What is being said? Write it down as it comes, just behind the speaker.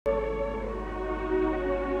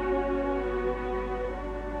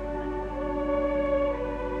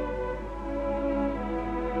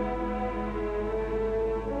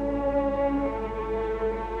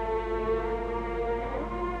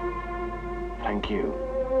thank you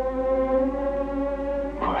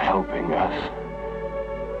for helping us.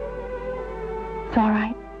 It's all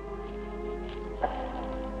right.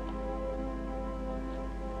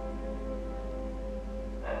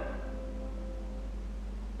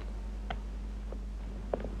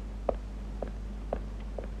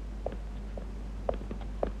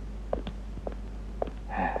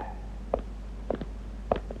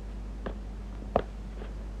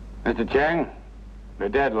 Mr. Chang, the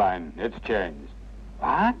deadline, it's changed.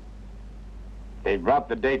 What? They brought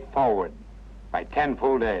the date forward by 10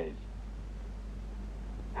 full days.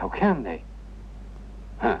 How can they?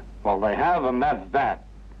 Huh. Well, they have, and that's that.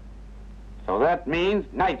 So that means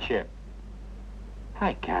night shift.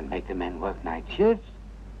 I can't make the men work night shifts.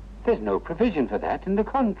 There's no provision for that in the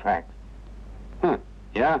contract. Huh.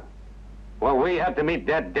 Yeah? Well, we have to meet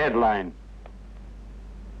that deadline.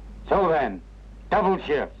 So then, double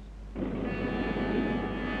shifts.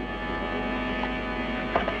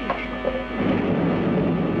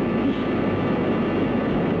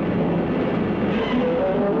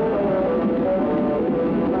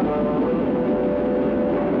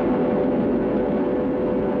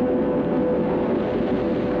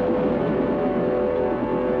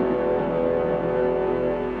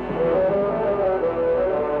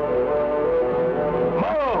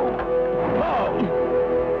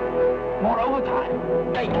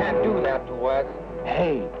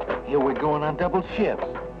 Double shifts,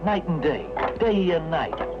 night and day, day and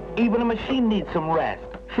night. Even a machine needs some rest.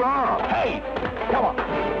 Sure. Hey, come on.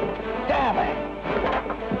 Damn it.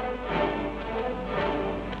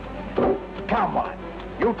 Come on.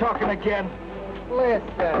 You talking again?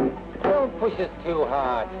 Listen, don't push us too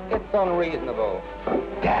hard. It's unreasonable.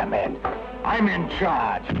 Damn it. I'm in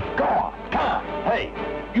charge. Go on, come on. Hey,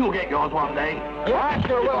 you'll get yours one day. Yeah,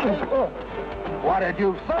 sure will. What did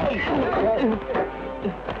you say?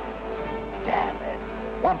 Damn it.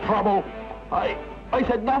 Want trouble? I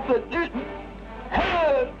said nothing.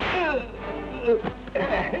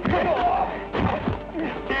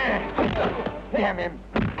 Damn him.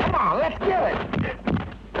 Come on, let's get it.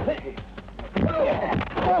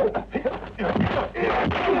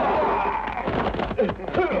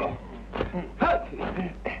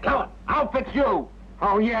 Come on, I'll fix you.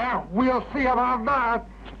 Oh, yeah? We'll see about that.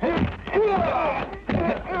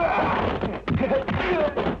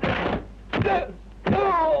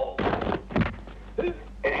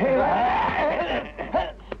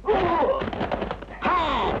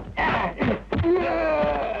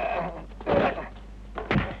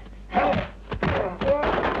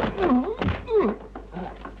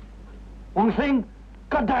 One thing,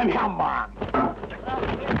 goddamn come on.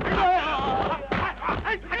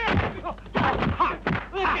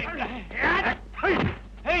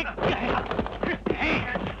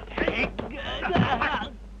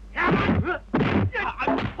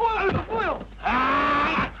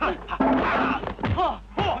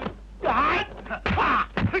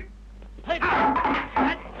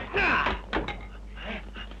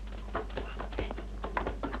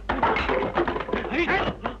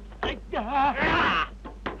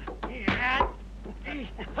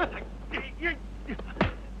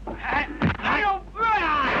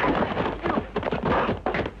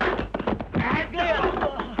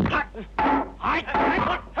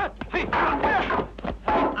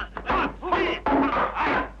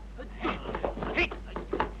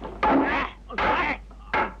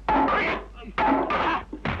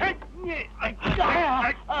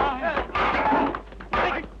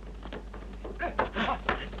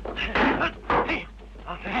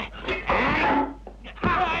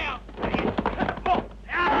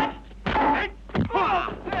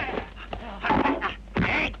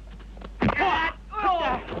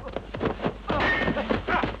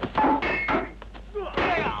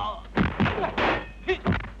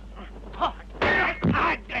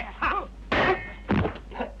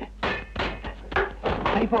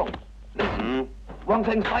 One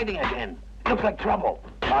thing's fighting again. Looks like trouble.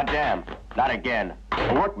 Not damn. Not again.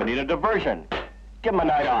 The workmen need a diversion. Give them a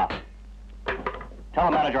night off. Tell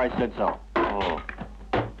the manager I said so. Oh.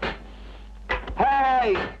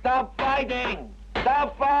 Hey, stop fighting!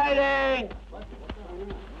 Stop fighting!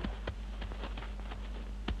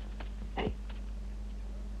 Hey.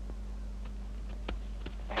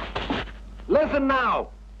 Listen now.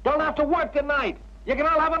 Don't have to work tonight. You can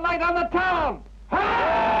all have a night on the town.